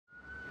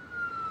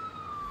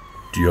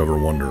Do you ever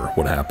wonder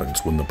what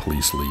happens when the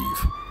police leave?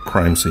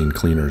 Crime scene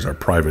cleaners are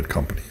private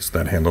companies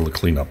that handle the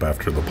cleanup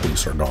after the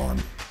police are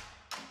gone.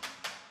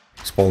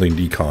 Spalding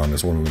Decon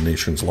is one of the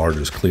nation's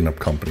largest cleanup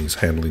companies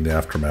handling the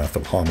aftermath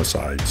of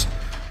homicides,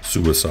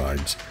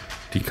 suicides,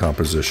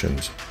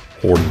 decompositions,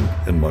 hoarding,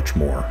 and much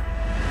more.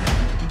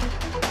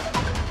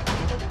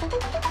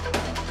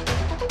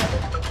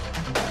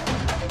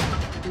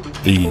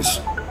 These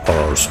are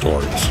our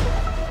stories.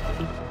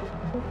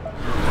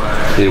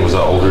 It was an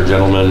older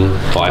gentleman.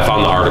 Well, I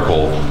found the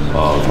article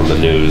from the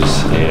news,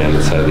 and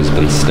it said he's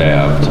been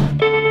stabbed.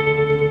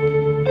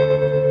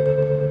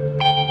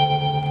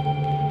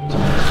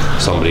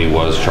 Somebody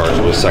was charged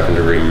with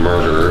second-degree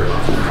murder.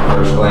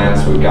 First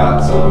glance, we've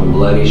got some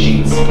bloody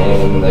sheets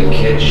in the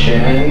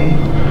kitchen.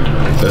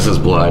 This is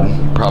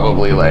blood,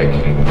 probably like...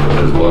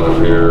 There's blood up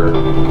here,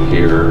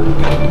 here,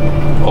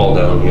 all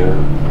down here.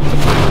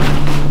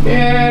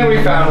 And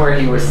we found where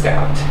he was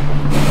stabbed.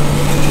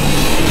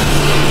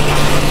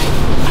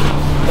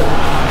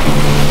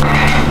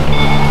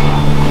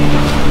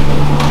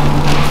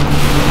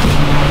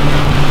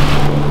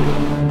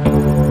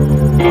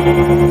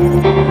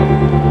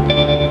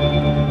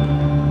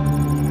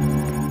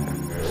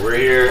 We're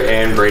here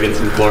in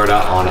Bradenton,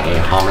 Florida on a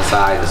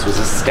homicide. This was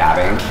a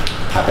stabbing,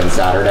 happened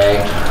Saturday.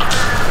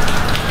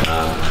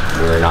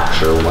 We're not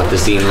sure what the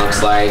scene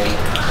looks like.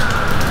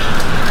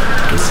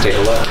 Let's take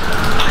a look.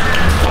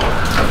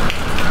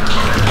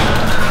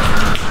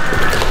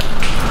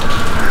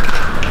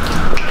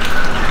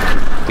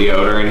 The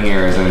odor in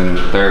here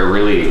isn't, there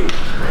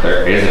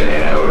isn't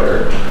an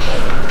odor.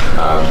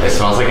 It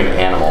smells like an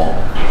animal.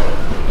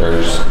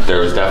 There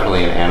was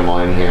definitely an animal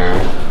in here.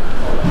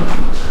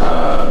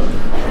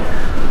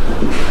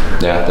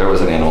 Yeah, there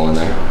was an animal in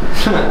there.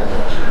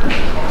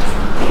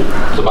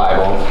 The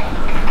Bible.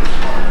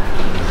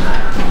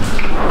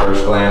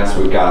 First glance,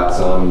 we've got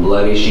some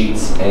bloody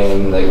sheets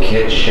in the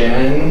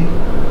kitchen.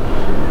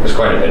 There's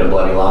quite a bit of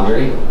bloody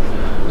laundry.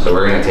 So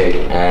we're gonna take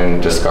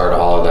and discard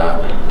all of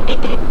that.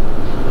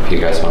 If you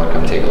guys wanna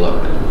come take a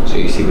look, so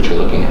you see what you're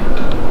looking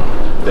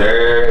at.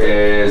 There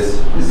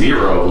is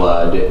zero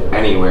blood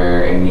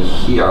anywhere in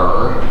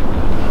here.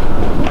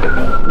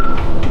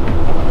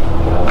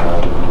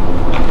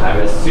 I'm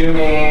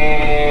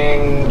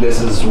assuming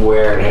this is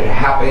where it had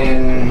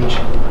happened.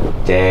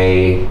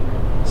 They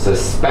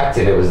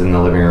suspected it was in the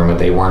living room, but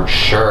they weren't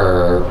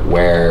sure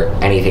where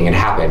anything had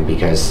happened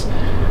because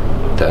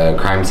the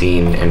crime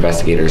scene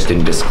investigators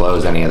didn't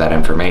disclose any of that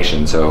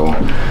information, so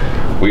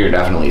we are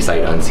definitely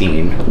sight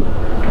unseen.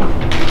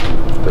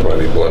 There might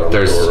be blood on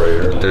the door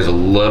right here. There's a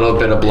little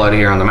bit of blood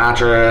here on the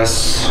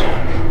mattress.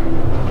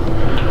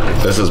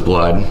 This is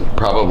blood,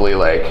 probably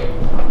like,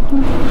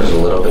 there's a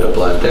little bit of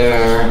blood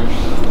there.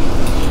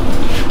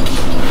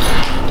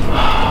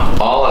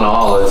 All in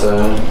all, it's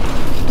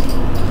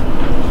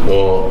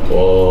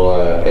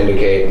we'll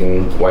indicate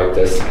and wipe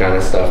this kind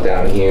of stuff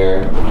down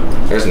here.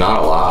 There's not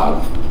a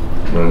lot.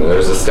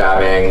 There's a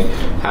stabbing,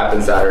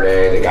 happened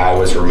Saturday. The guy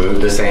was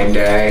removed the same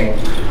day.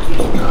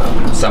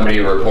 Somebody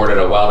reported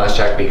a wellness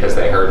check because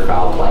they heard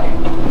foul play.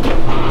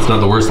 It's not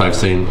the worst I've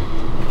seen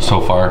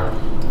so far.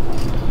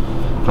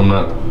 I'm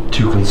not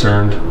too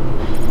concerned.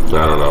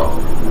 I don't know.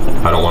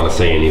 I don't want to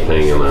say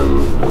anything and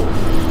then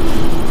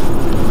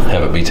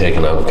have it be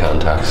taken out of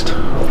context.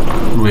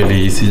 Really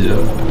easy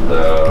job.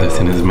 The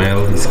scene is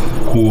smell, it's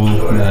cool,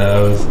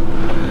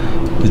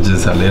 it's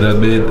just a little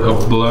bit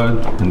of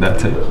blood and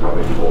that's it.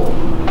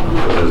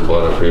 There's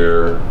blood up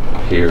here,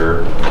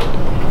 here,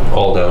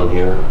 all down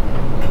here,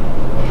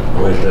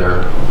 right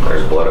there.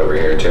 There's blood over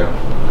here too.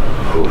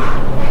 Oof.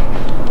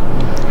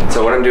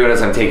 So what I'm doing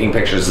is I'm taking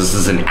pictures. This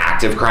is an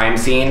active crime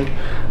scene.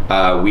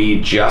 We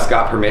just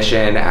got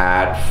permission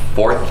at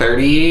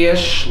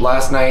 4:30-ish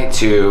last night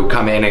to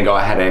come in and go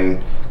ahead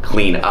and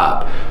clean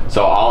up.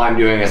 So all I'm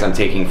doing is I'm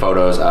taking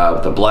photos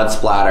of the blood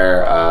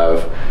splatter,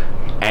 of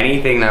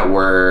anything that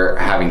we're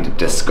having to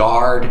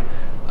discard,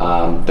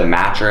 the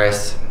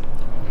mattress.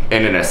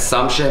 In an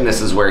assumption,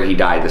 this is where he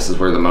died. This is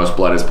where the most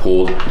blood is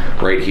pooled,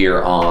 right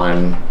here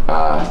on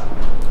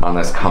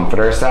this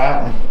comforter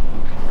set.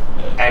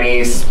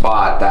 Any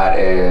spot that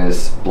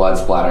is blood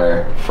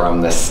splatter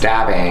from the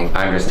stabbing,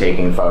 I'm just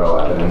taking photo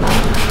evidence.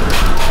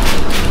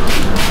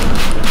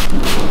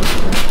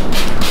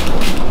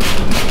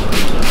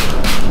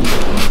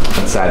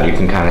 Inside, you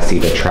can kind of see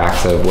the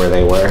tracks of where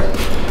they were.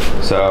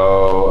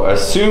 So,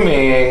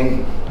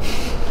 assuming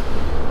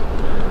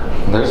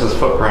there's his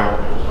footprint.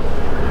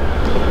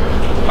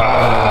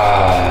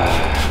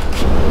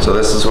 So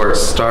this is where it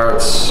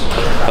starts.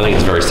 I think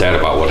it's very sad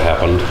about what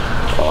happened.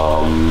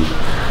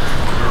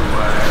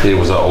 It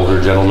was an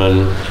older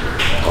gentleman.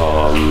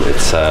 It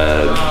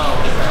said,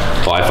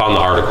 well, I found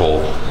the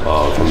article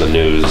from the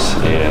news,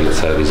 and it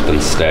said he's been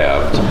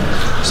stabbed.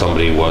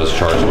 Somebody was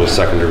charged with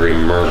second-degree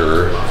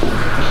murder.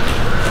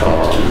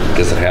 I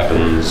guess it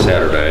happened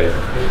Saturday.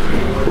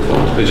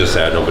 It's just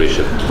sad. Nobody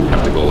should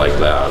have to go like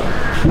that.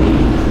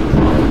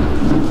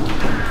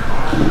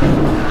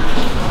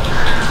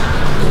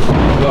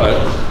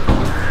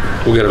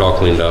 But we'll get it all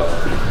cleaned up.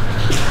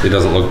 It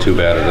doesn't look too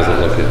bad. It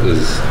doesn't look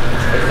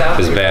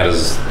as bad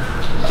as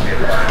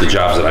the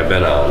jobs that I've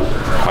been on.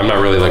 I'm not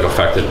really like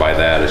affected by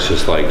that. It's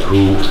just like,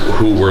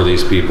 who were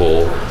these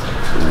people?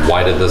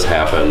 Why did this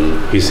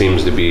happen? He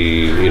seems to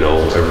be, you know,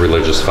 a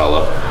religious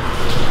fella.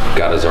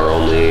 God is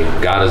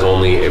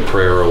only a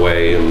prayer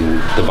away, and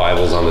the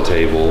Bible's on the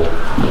table.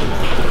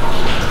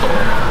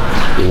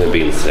 And then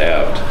being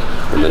stabbed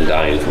and then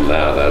dying from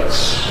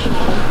that's,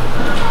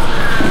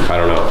 I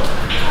don't know.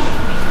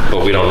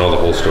 But we don't know the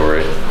whole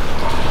story.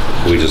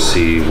 We just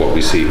see what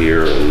we see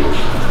here, and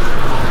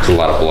there's a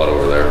lot of blood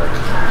over there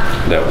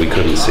that we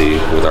couldn't see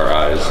with our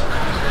eyes.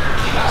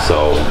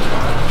 So,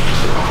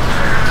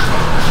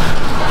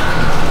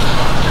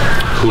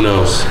 who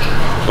knows?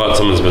 But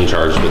someone's been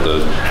charged with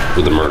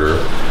the murder.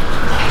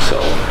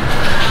 So,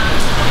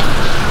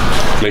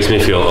 makes me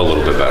feel a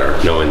little bit better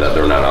knowing that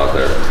they're not out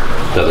there,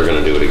 that they're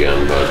gonna do it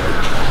again. But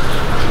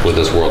with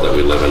this world that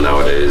we live in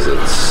nowadays,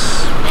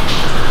 it's,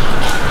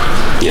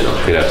 you know,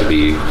 you'd have to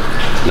be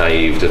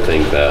naive to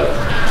think that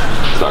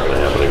it's not gonna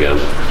happen again.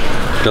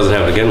 If it doesn't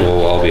happen again,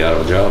 we'll all be out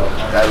of a job.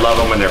 I love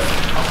them when they're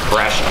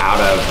fresh out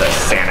of the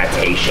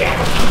sanitation.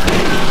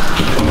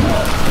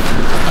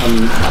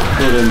 I'm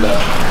putting the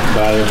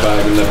bio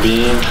bag in the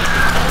bin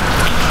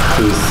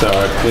to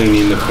start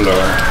cleaning the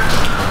floor.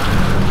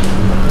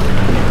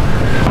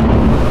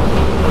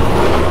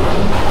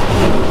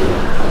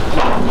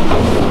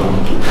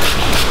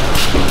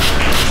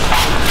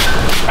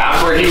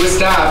 That's where he was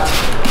stabbed.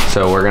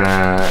 So we're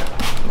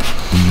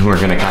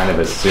gonna kind of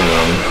assume,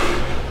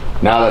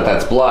 now that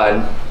that's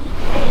blood,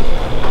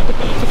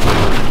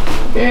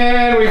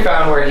 and we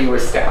found where he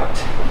was stabbed.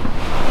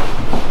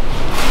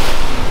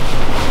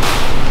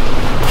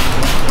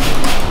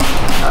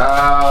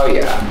 Oh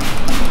yeah,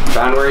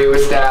 found where he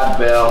was stabbed,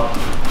 Bill.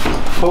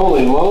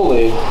 Holy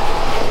moly.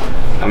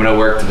 I'm gonna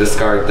work to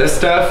discard this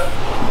stuff.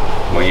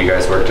 While you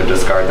guys work to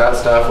discard that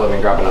stuff, let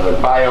me grab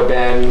another bio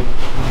bin,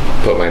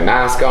 put my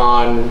mask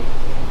on.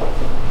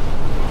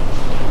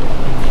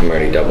 I'm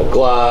already double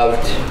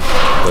gloved.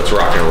 Let's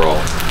rock and roll.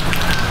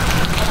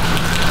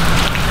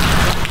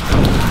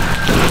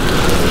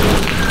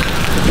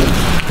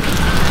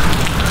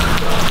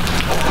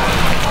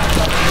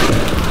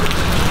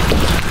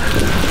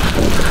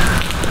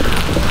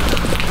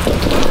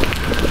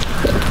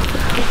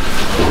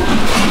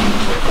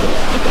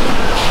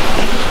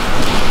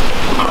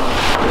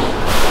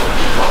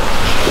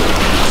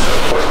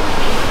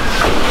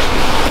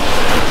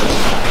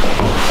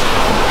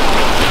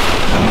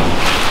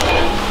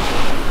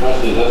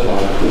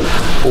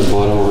 There's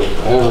blood over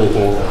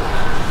everything.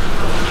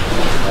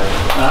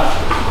 That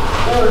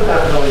was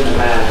definitely the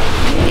mask.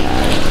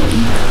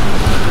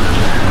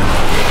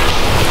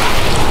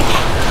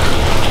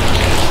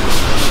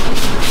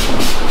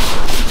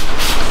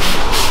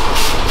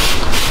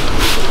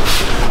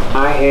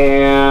 I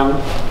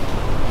am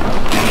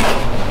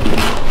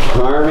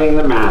carving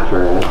the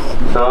mattress.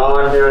 So all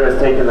I'm doing is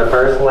taking the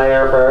first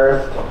layer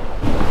first.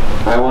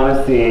 I want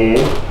to see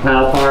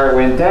how far it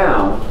went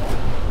down.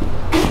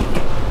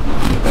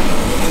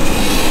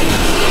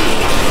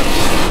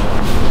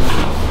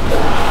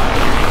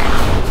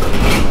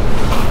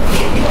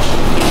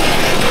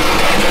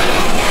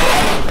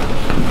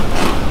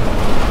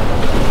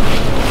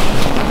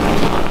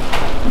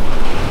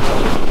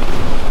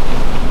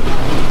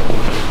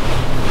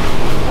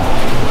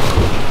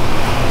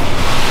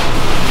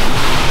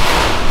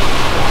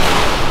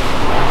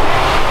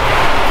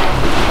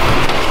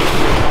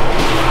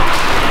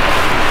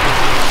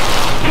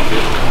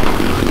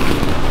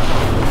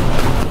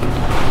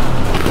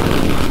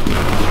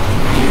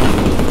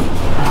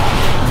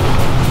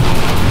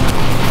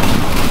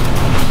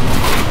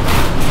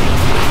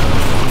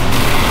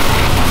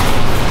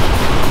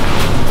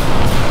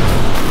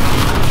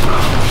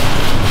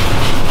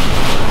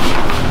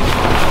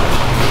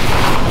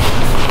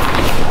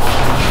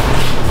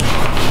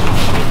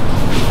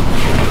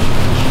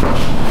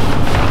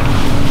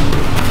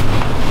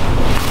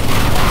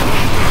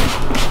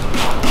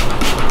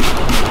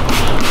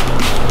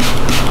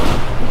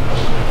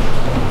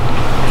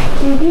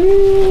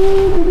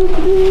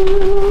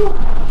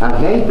 I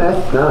hate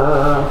that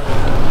stuff.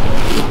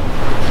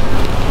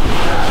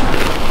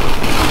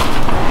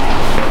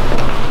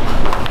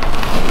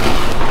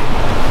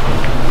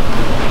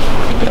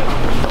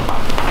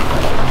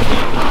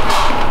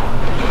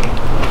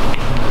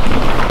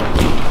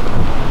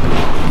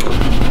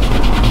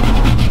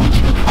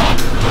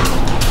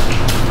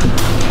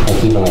 I'll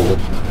keep it like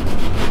this.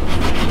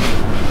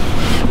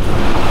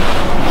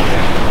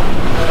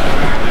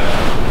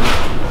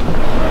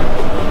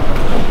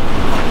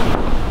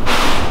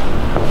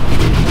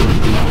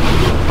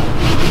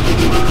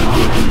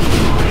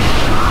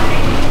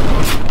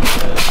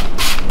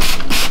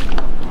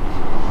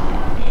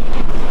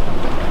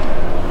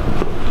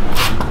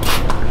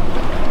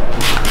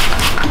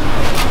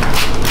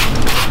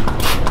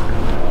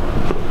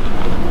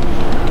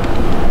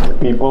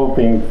 People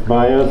think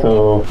bio,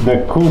 so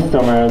the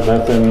customer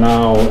doesn't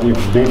know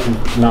if this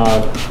is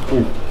not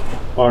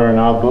or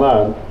not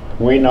blood.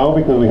 We know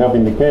because we have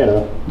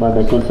indicator, but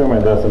the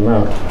customer doesn't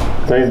know.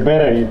 So it's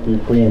better if you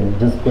clean,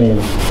 just clean.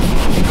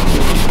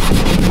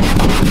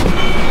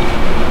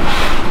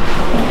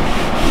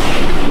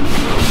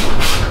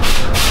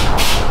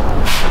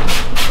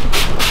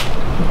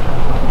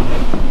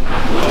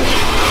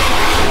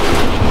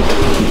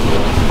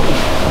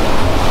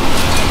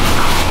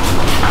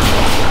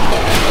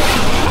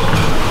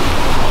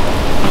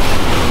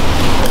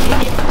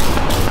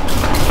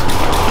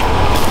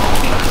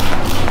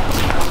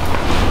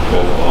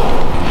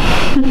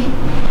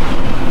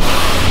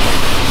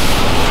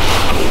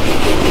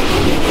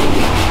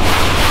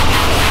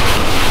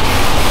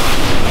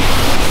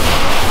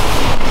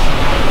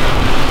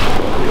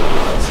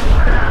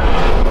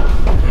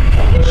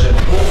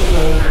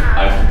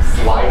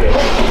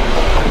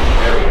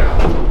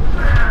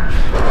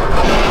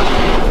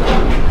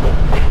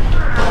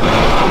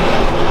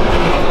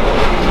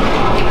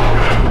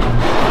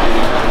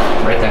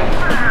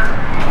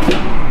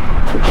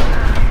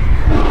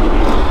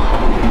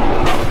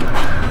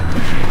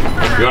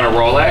 You want to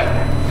roll it?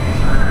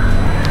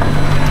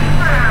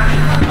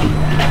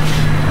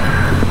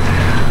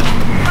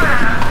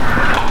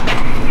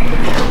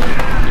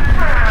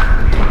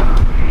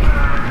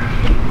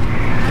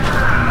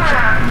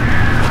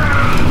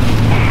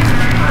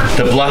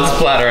 The blood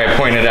splatter I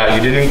pointed out,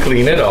 you didn't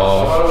clean it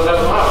all.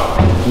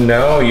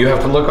 No, you have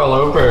to look all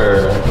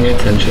over. Pay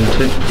attention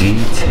to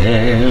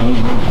detail.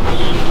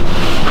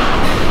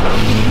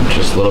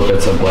 Just little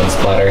bits of blood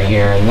splatter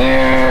here and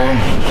there.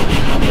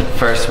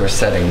 First, we're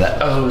setting the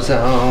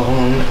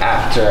ozone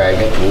after I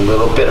get the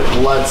little bit of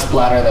blood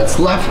splatter that's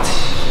left.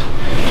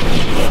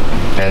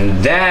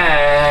 And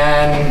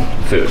then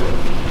food.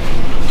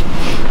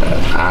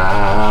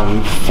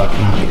 I'm fucking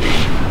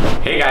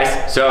hungry. Hey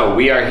guys, so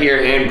we are here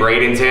in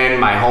Bradenton,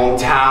 my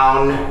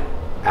hometown,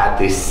 at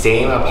the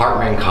same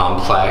apartment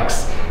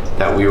complex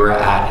that we were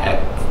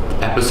at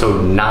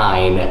episode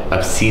 9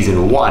 of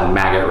season 1,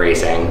 Maggot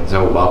Racing.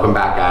 So welcome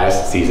back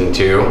guys, season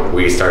 2.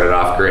 We started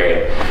off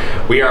great.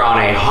 We are on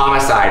a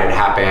homicide. It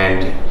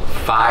happened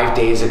 5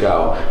 days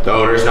ago. The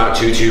odor's not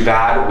too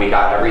bad. We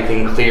got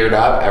everything cleared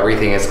up.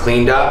 Everything is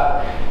cleaned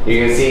up.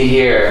 You can see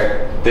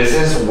here, this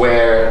is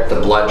where the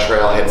blood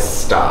trail had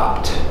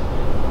stopped.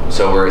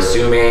 So we're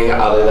assuming,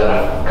 other than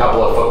a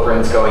couple of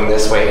footprints going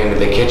this way into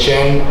the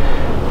kitchen,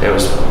 it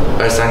was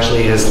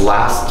essentially his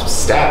last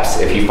steps.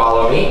 If you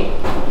follow me,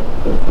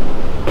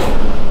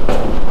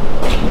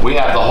 we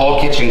have the whole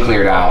kitchen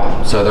cleared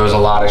out. So there was a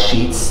lot of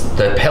sheets.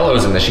 The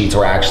pillows and the sheets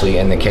were actually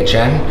in the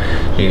kitchen.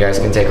 You guys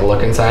can take a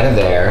look inside of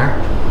there.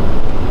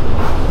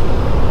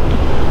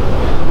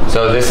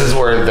 So this is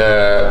where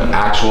the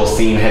actual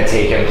scene had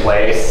taken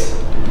place.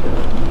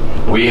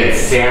 We had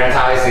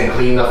sanitized and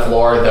cleaned the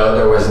floor, though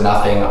there was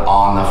nothing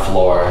on the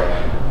floor.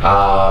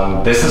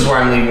 This is where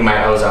I'm leaving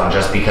my ozone,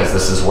 just because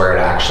this is where it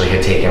actually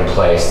had taken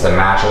place. The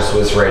mattress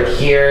was right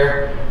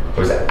here. It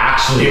was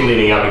actually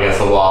leaning up against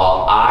the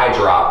wall. I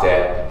dropped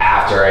it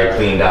after I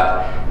cleaned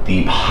up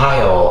the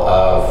pile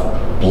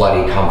of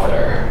bloody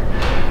comforter.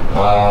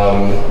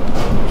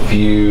 If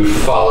you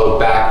follow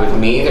back with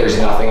me, there's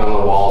nothing on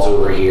the walls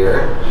over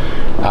here.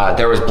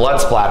 There was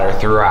blood splatter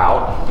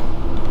throughout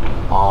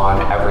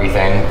on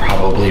everything,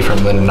 probably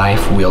from the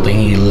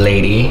knife-wielding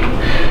lady.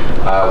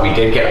 We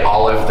did get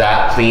all of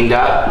that cleaned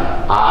up.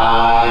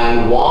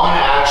 And Juan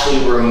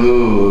actually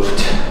removed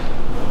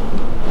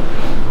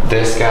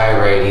this guy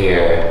right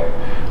here.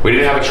 We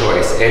didn't have a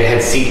choice. It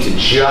had seeped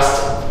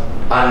just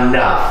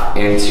enough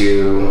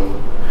into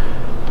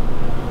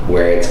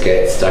where it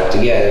gets stuck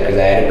together, because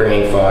I had a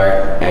brain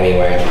fart.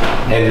 Anyway,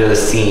 into the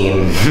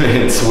seam.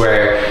 It's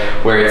where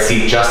it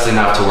seeped just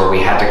enough to where we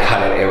had to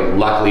cut it. It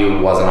luckily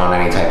wasn't on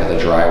any type of the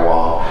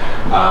drywall.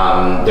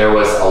 There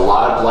was a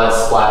lot of blood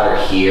splatter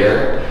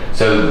here.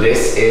 So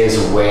this is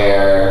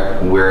where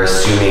we're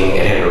assuming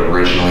it had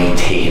originally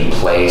taken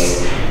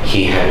place.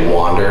 He had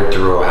wandered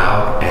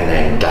throughout and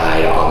then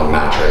died on the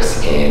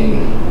mattress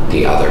in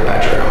the other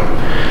bedroom.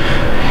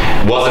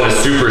 Wasn't a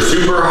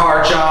super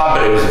hard job,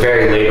 but it was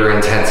very labor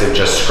intensive,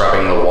 just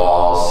scrubbing the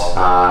walls.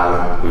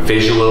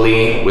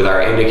 Visually, with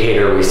our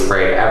indicator, we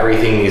sprayed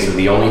everything. These are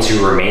the only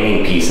 2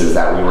 remaining pieces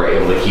that we were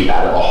able to keep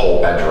out of the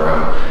whole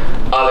bedroom,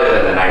 other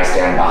than the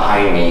nightstand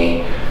behind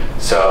me.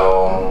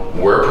 So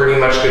we're pretty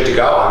much good to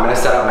go. I'm gonna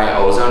set up my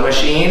ozone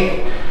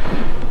machine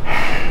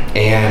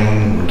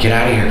and get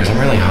out of here because I'm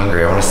really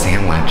hungry. I want a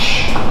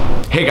sandwich.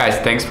 Hey guys,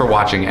 thanks for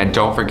watching, and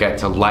don't forget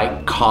to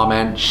like,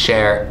 comment,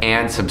 share,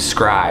 and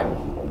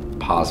subscribe.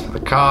 Pause for the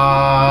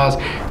cause,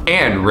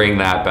 and ring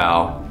that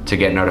bell to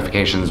get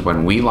notifications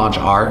when we launch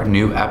our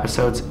new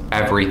episodes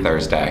every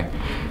Thursday.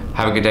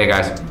 Have a good day,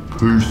 guys.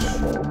 Peace.